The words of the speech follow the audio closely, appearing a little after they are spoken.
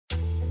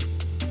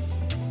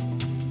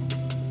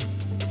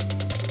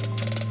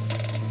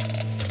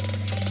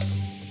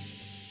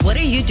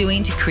are you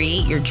doing to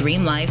create your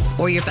dream life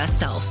or your best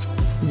self?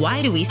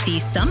 Why do we see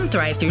some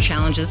thrive through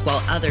challenges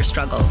while others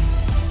struggle?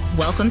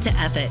 Welcome to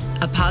F It,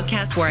 a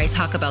podcast where I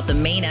talk about the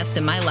main F's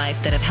in my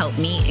life that have helped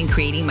me in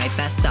creating my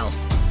best self.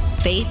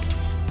 Faith,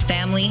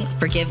 family,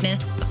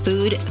 forgiveness,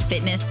 food,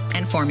 fitness,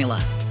 and formula.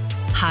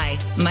 Hi,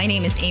 my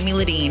name is Amy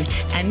Ledeen,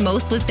 and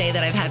most would say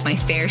that I've had my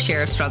fair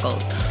share of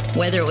struggles.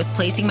 Whether it was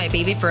placing my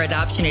baby for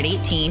adoption at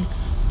 18,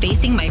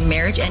 facing my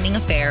marriage-ending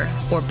affair,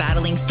 or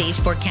battling stage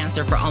 4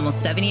 cancer for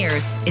almost 7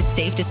 years, it's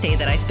safe to say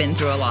that I've been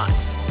through a lot.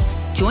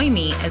 Join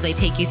me as I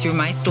take you through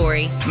my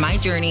story, my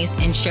journeys,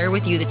 and share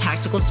with you the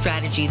tactical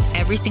strategies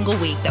every single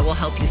week that will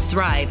help you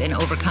thrive and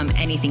overcome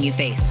anything you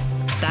face.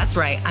 That's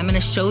right, I'm going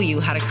to show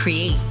you how to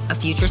create a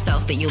future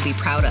self that you'll be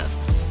proud of.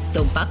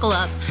 So buckle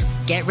up,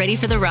 get ready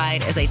for the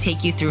ride as I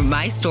take you through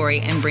my story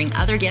and bring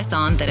other guests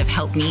on that have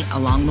helped me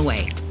along the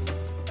way.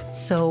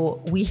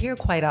 So we hear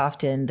quite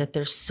often that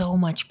there's so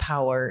much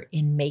power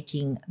in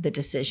making the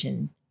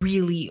decision,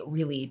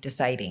 really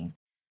deciding.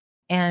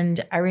 And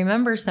I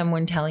remember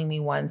someone telling me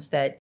once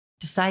that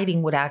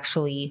deciding would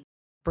actually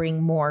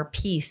bring more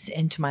peace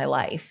into my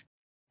life.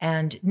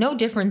 And no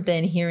different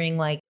than hearing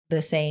like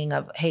the saying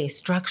of, hey,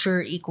 structure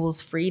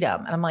equals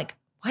freedom. And I'm like,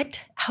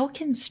 what? How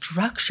can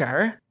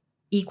structure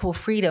equal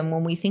freedom?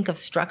 When we think of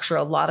structure,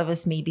 a lot of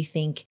us maybe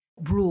think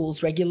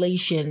rules,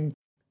 regulation,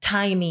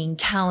 timing,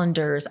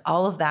 calendars,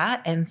 all of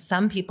that. And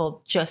some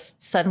people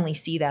just suddenly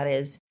see that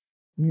as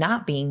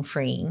not being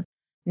freeing.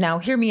 Now,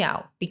 hear me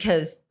out,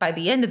 because by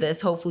the end of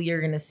this, hopefully you're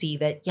going to see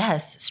that,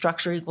 yes,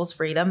 structure equals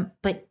freedom,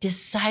 but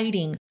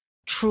deciding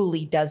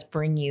truly does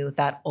bring you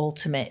that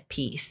ultimate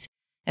peace.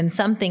 And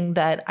something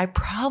that I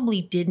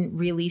probably didn't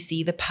really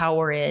see the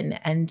power in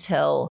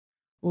until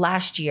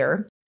last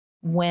year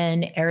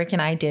when Eric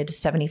and I did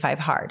 75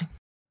 Hard.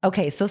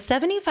 Okay, so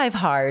 75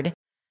 Hard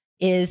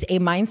is a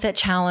mindset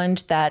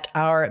challenge that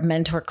our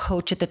mentor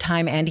coach at the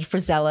time, Andy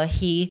Frisella,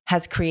 he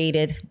has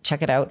created.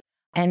 Check it out.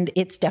 And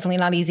it's definitely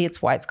not easy.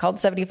 It's why it's called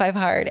 75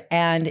 Hard.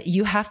 And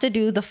you have to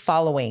do the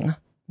following: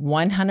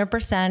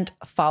 100%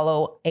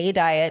 follow a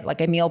diet, like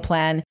a meal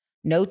plan,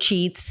 no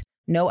cheats,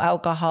 no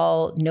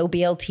alcohol, no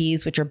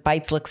BLTs, which are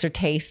bites, licks, or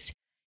tastes.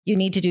 You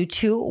need to do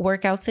 2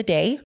 workouts a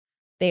day.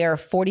 They are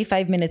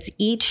 45 minutes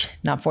each,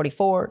 not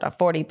 44, not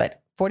 40, but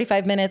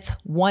 45 minutes.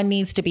 One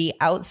needs to be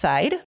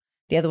outside.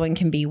 The other one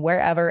can be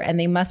wherever, and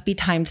they must be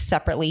timed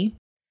separately.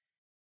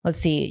 Let's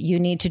see. You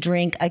need to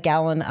drink a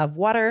gallon of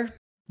water.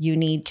 You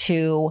need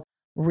to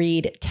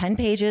read 10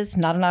 pages,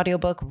 not an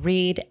audiobook,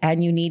 read,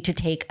 and you need to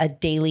take a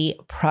daily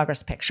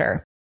progress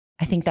picture.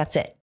 I think that's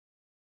it.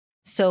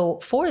 So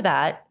for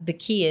that, the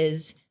key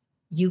is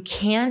you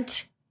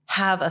can't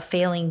have a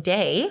failing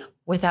day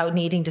without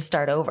needing to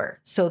start over.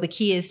 So the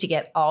key is to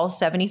get all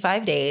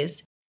 75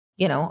 days.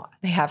 You know,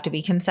 they have to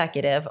be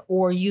consecutive,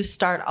 or you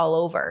start all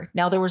over.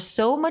 Now, there was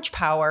so much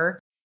power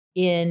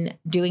in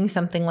doing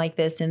something like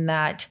this in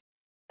that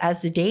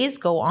as the days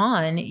go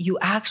on, you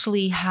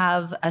actually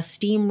have a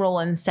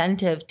steamroll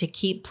incentive to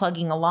keep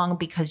plugging along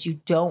because you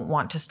don't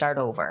want to start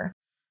over.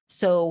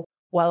 So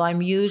while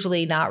I'm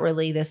usually not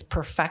really this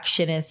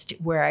perfectionist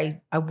where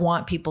I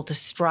want people to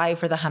strive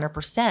for the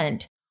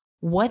 100%,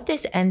 what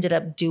this ended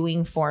up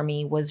doing for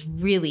me was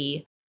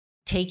really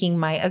taking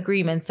my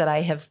agreements that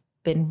I have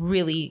been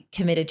really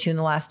committed to in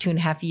the last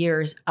 2.5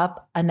 years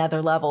up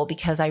another level,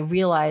 because I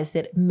realized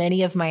that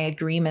many of my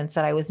agreements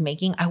that I was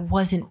making, I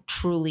wasn't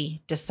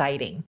truly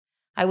deciding.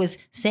 I was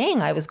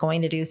saying I was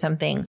going to do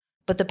something,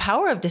 but the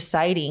power of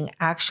deciding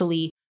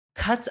actually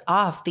cuts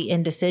off the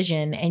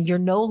indecision, and you're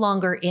no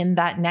longer in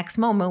that next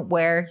moment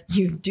where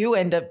you do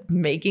end up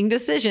making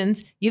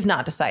decisions you've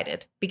not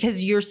decided,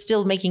 because you're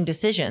still making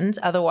decisions.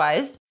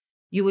 Otherwise,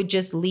 you would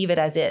just leave it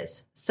as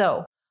is.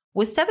 So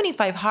with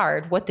 75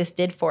 Hard, what this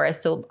did for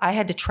us, so I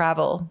had to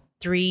travel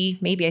 3,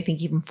 maybe I think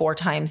even 4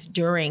 times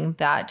during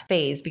that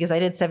phase, because I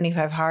did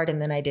 75 Hard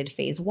and then I did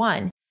phase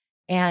 1.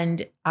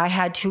 And I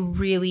had to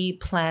really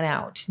plan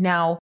out.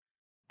 Now,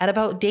 at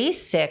about day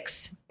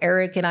 6,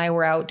 Eric and I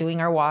were out doing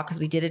our walk because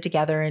we did it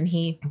together, and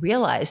he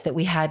realized that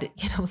we had,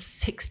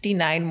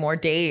 69 more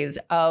days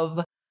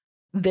of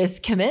this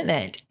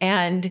commitment.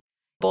 And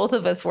both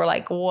of us were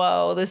like,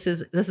 whoa, this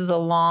is a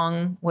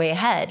long way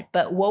ahead.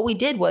 But what we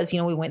did was,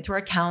 we went through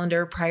our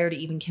calendar prior to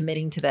even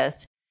committing to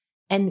this.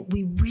 And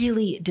we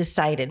really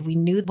decided, we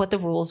knew what the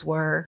rules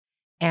were.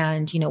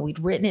 And, we'd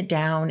written it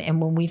down.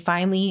 And when we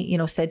finally,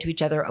 said to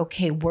each other,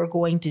 okay, we're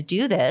going to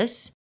do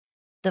this,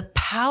 the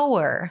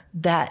power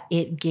that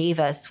it gave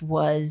us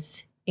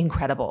was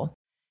incredible.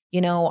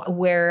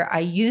 Where I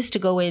used to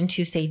go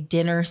into, say,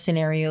 dinner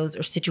scenarios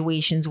or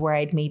situations where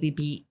I'd maybe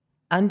be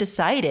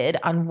undecided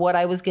on what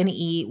I was going to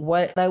eat,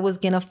 what I was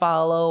going to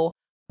follow,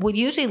 would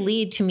usually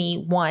lead to me,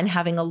 one,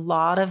 having a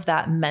lot of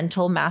that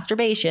mental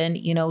masturbation,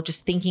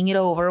 just thinking it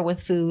over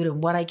with food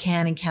and what I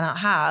can and cannot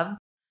have,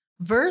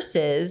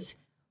 versus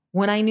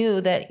when I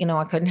knew that,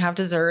 I couldn't have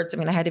desserts.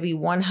 I had to be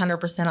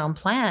 100% on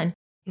plan.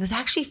 It was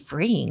actually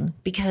freeing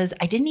because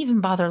I didn't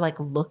even bother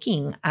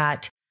looking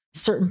at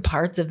certain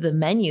parts of the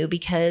menu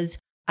because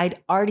I'd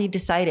already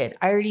decided.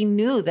 I already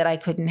knew that I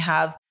couldn't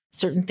have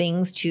certain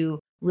things to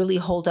really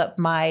hold up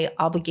my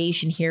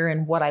obligation here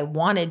and what I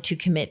wanted to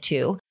commit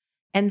to.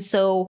 And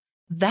so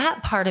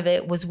that part of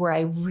it was where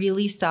I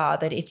really saw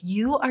that if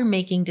you are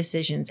making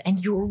decisions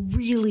and you're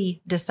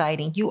really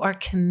deciding, you are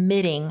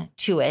committing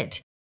to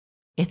it,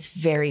 it's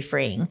very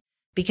freeing.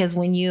 Because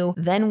when you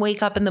then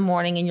wake up in the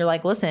morning and you're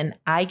like, listen,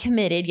 I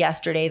committed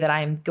yesterday that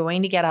I'm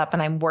going to get up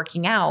and I'm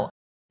working out.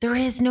 There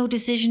is no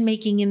decision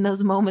making in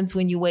those moments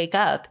when you wake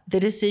up. The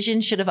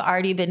decision should have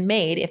already been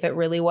made if it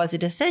really was a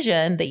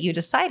decision that you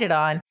decided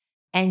on,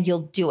 and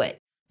you'll do it.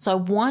 So I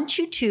want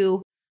you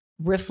to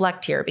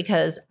reflect here,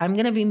 because I'm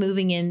going to be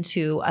moving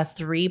into a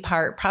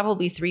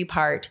probably three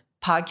part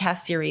podcast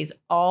series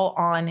all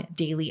on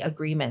daily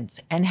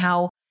agreements and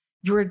how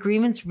your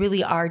agreements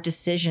really are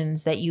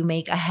decisions that you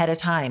make ahead of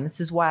time.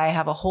 This is why I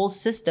have a whole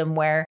system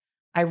where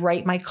I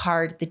write my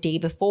card the day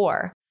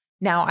before.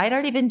 Now, I'd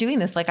already been doing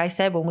this, like I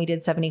said, when we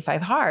did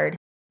 75 Hard,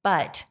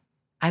 but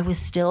I was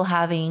still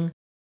having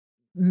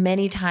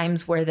many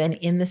times where then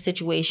in the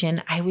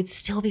situation, I would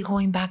still be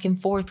going back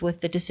and forth with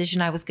the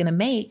decision I was going to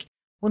make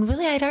when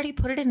really I'd already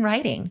put it in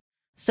writing.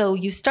 So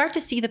you start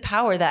to see the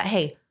power that,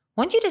 hey,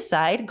 once you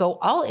decide, go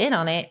all in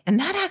on it. And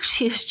that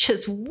actually is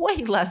just way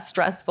less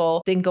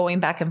stressful than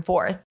going back and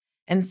forth.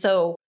 And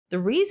so the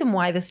reason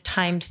why this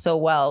timed so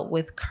well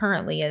with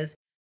currently is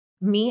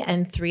me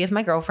and three of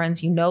my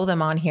girlfriends, you know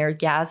them on here,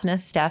 Yasna,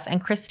 Steph,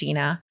 and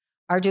Christina,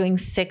 are doing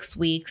 6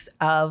 weeks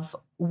of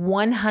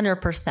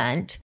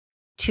 100%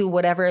 to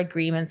whatever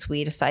agreements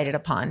we decided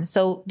upon.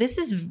 So this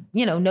is,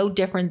 no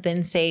different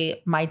than,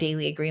 say, my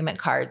daily agreement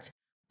cards.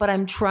 But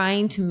I'm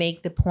trying to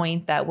make the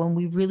point that when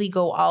we really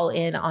go all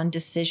in on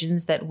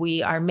decisions that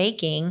we are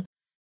making,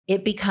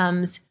 it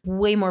becomes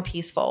way more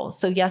peaceful.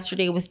 So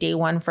yesterday was day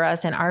one for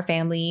us, and our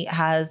family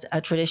has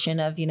a tradition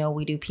of,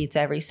 we do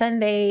pizza every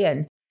Sunday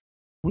and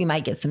we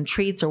might get some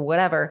treats or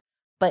whatever.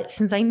 But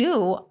since I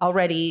knew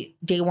already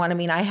day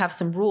one, I have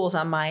some rules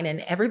on mine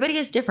and everybody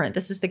is different.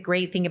 This is the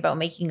great thing about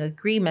making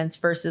agreements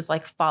versus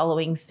like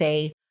following,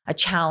 say, a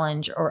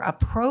challenge or a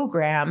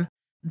program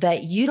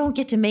that you don't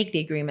get to make the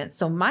agreements.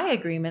 So my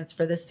agreements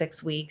for this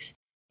 6 weeks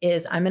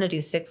is I'm going to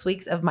do 6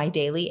 weeks of my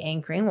daily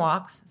anchoring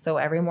walks. So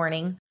every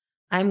morning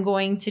I'm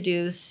going to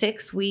do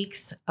 6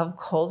 weeks of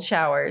cold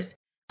showers.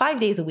 5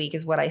 days a week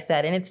is what I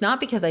said. And it's not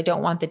because I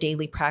don't want the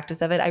daily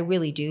practice of it. I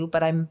really do.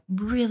 But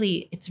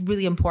it's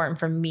really important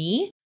for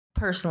me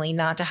personally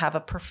not to have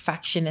a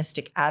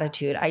perfectionistic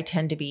attitude. I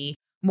tend to be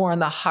more on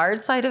the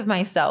hard side of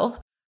myself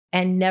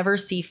and never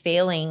see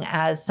failing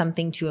as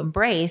something to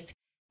embrace.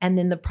 And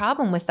then the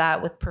problem with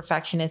that with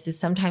perfectionists is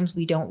sometimes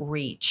we don't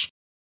reach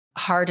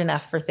hard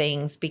enough for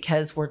things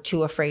because we're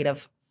too afraid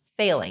of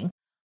failing.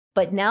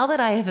 But now that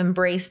I have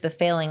embraced the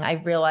failing,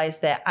 I've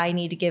realized that I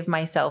need to give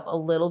myself a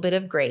little bit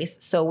of grace.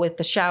 So with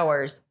the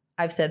showers,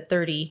 I've said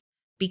 30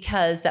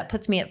 because that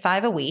puts me at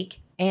 5 a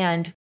week.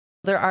 And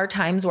there are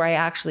times where I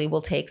actually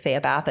will take, say,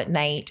 a bath at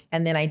night,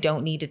 and then I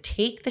don't need to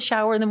take the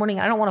shower in the morning.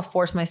 I don't want to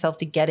force myself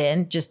to get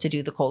in just to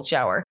do the cold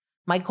shower.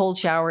 My cold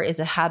shower is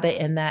a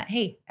habit in that,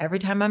 hey, every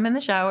time I'm in the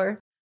shower,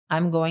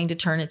 I'm going to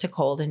turn it to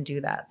cold and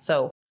do that.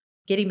 So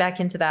getting back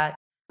into that,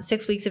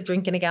 6 weeks of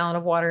drinking a gallon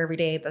of water every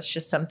day, that's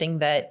just something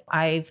that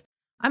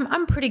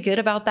I'm pretty good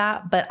about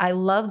that. But I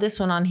love this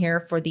one on here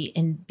for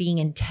being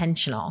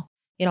intentional.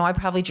 I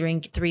probably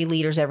drink 3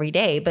 liters every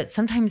day, but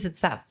sometimes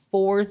it's that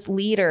 4th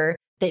liter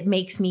that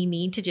makes me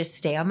need to just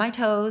stay on my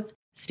toes,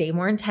 stay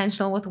more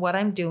intentional with what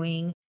I'm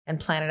doing and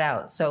plan it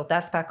out. So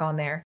that's back on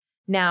there.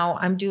 Now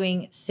I'm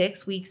doing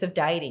 6 weeks of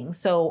dieting.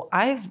 So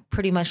I've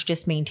pretty much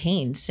just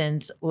maintained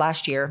since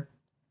last year,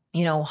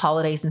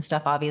 holidays and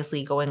stuff,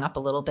 obviously going up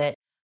a little bit,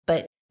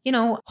 but,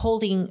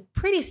 holding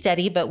pretty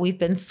steady, but we've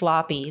been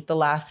sloppy the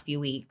last few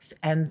weeks.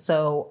 And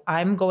so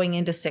I'm going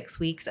into 6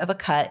 weeks of a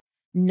cut,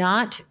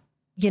 not,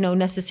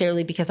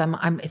 necessarily because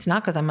it's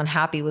not because I'm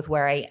unhappy with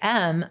where I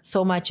am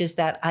so much as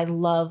that I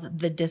love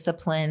the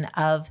discipline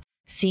of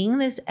seeing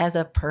this as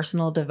a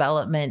personal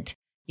development,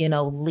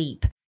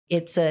 leap.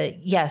 It's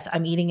yes,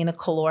 I'm eating in a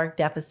caloric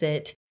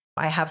deficit.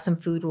 I have some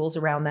food rules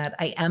around that.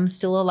 I am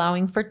still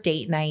allowing for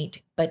date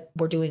night, but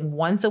we're doing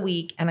once a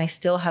week and I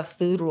still have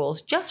food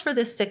rules just for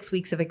this 6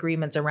 weeks of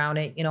agreements around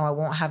it. I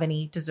won't have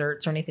any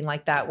desserts or anything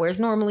like that. Whereas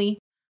normally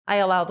I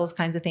allow those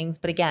kinds of things.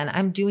 But again,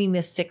 I'm doing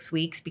this 6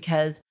 weeks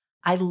because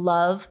I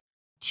love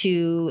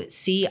to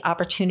see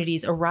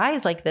opportunities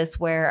arise like this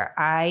where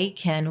I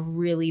can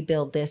really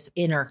build this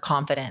inner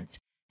confidence.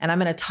 And I'm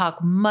going to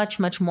talk much,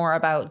 much more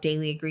about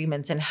daily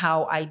agreements and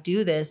how I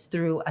do this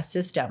through a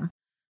system.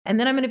 And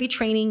then I'm going to be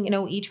training,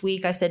 each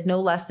week. I said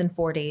no less than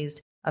 4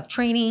 days of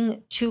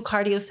training, 2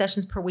 cardio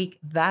sessions per week.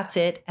 That's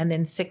it. And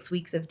then 6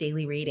 weeks of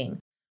daily reading.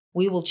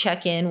 We will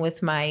check in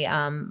with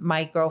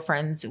my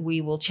girlfriends. We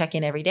will check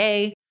in every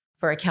day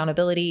for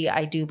accountability.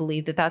 I do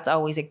believe that that's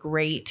always a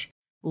great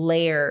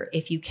layer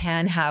if you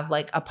can have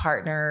like a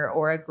partner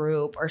or a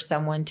group or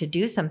someone to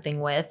do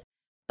something with.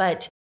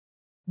 But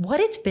what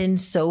it's been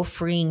so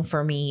freeing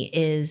for me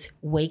is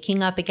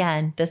waking up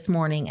again this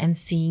morning and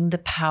seeing the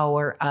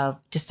power of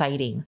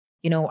deciding.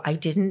 I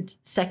didn't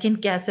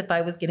second guess if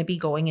I was going to be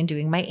going and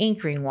doing my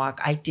anchoring walk.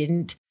 I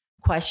didn't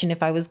question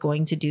if I was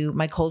going to do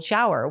my cold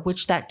shower,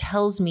 which that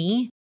tells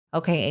me,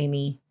 okay,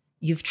 Amy,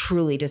 you've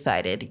truly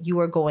decided you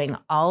are going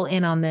all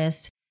in on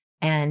this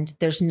and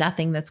there's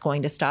nothing that's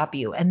going to stop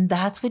you. And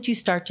that's what you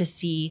start to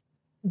see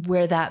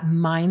where that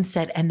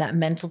mindset and that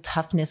mental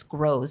toughness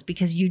grows,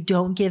 because you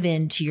don't give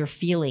in to your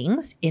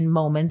feelings in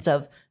moments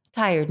of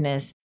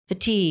tiredness,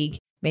 fatigue.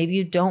 Maybe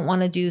you don't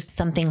want to do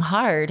something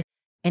hard.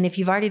 And if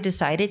you've already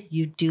decided,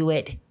 you do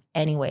it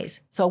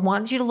anyways. So I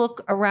want you to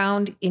look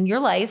around in your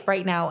life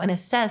right now and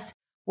assess,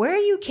 where are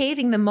you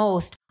caving the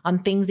most on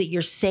things that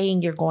you're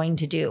saying you're going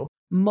to do?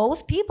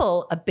 Most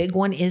people, a big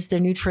one is their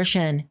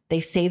nutrition.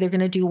 They say they're going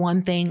to do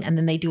one thing and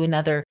then they do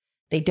another.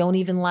 They don't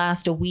even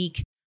last a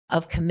week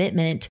of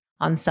commitment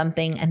on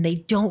something, and they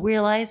don't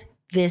realize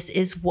this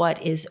is what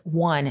is,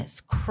 one,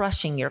 it's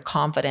crushing your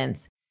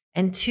confidence.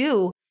 And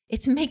two,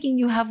 it's making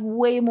you have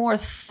way more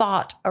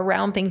thought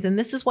around things. And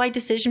this is why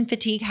decision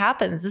fatigue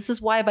happens. This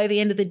is why by the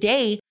end of the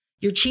day,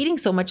 you're cheating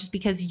so much, is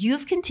because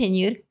you've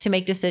continued to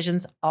make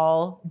decisions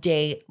all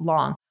day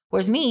long.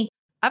 Whereas me,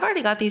 I've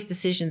already got these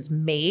decisions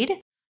made.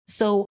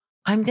 So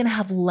I'm going to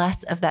have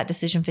less of that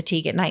decision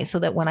fatigue at night, so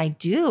that when I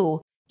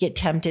do get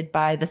tempted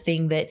by the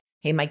thing that,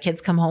 hey, my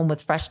kids come home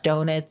with fresh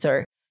donuts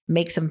or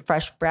make some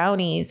fresh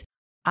brownies,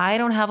 I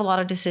don't have a lot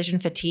of decision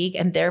fatigue.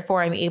 And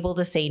therefore I'm able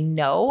to say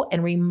no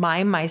and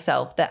remind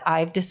myself that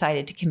I've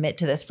decided to commit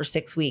to this for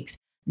 6 weeks,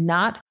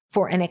 not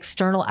for an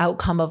external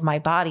outcome of my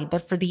body,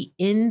 but for the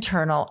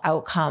internal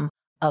outcome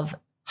of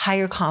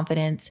higher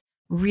confidence,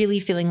 really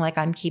feeling like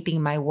I'm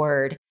keeping my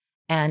word.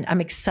 And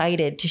I'm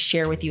excited to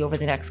share with you over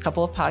the next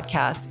couple of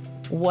podcasts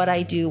what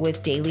I do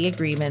with daily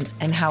agreements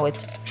and how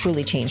it's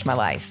truly changed my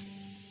life.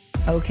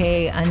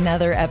 Okay,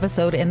 another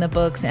episode in the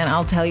books, and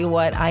I'll tell you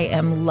what, I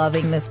am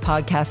loving this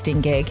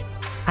podcasting gig.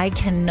 I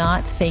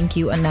cannot thank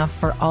you enough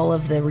for all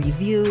of the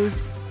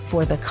reviews,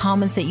 for the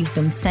comments that you've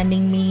been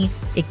sending me.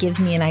 It gives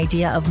me an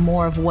idea of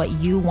more of what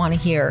you want to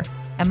hear.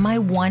 And my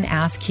one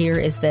ask here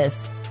is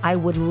this: I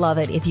would love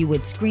it if you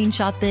would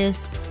screenshot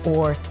this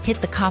or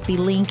hit the copy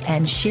link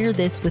and share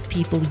this with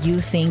people you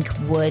think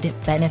would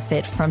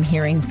benefit from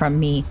hearing from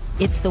me.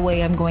 It's the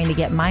way I'm going to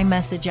get my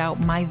message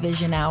out, my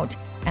vision out,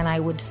 and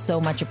I would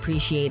so much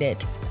appreciate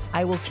it.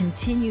 I will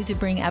continue to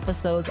bring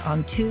episodes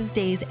on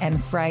Tuesdays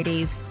and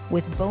Fridays,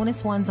 with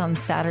bonus ones on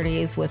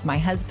Saturdays with my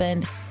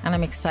husband, and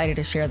I'm excited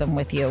to share them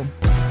with you.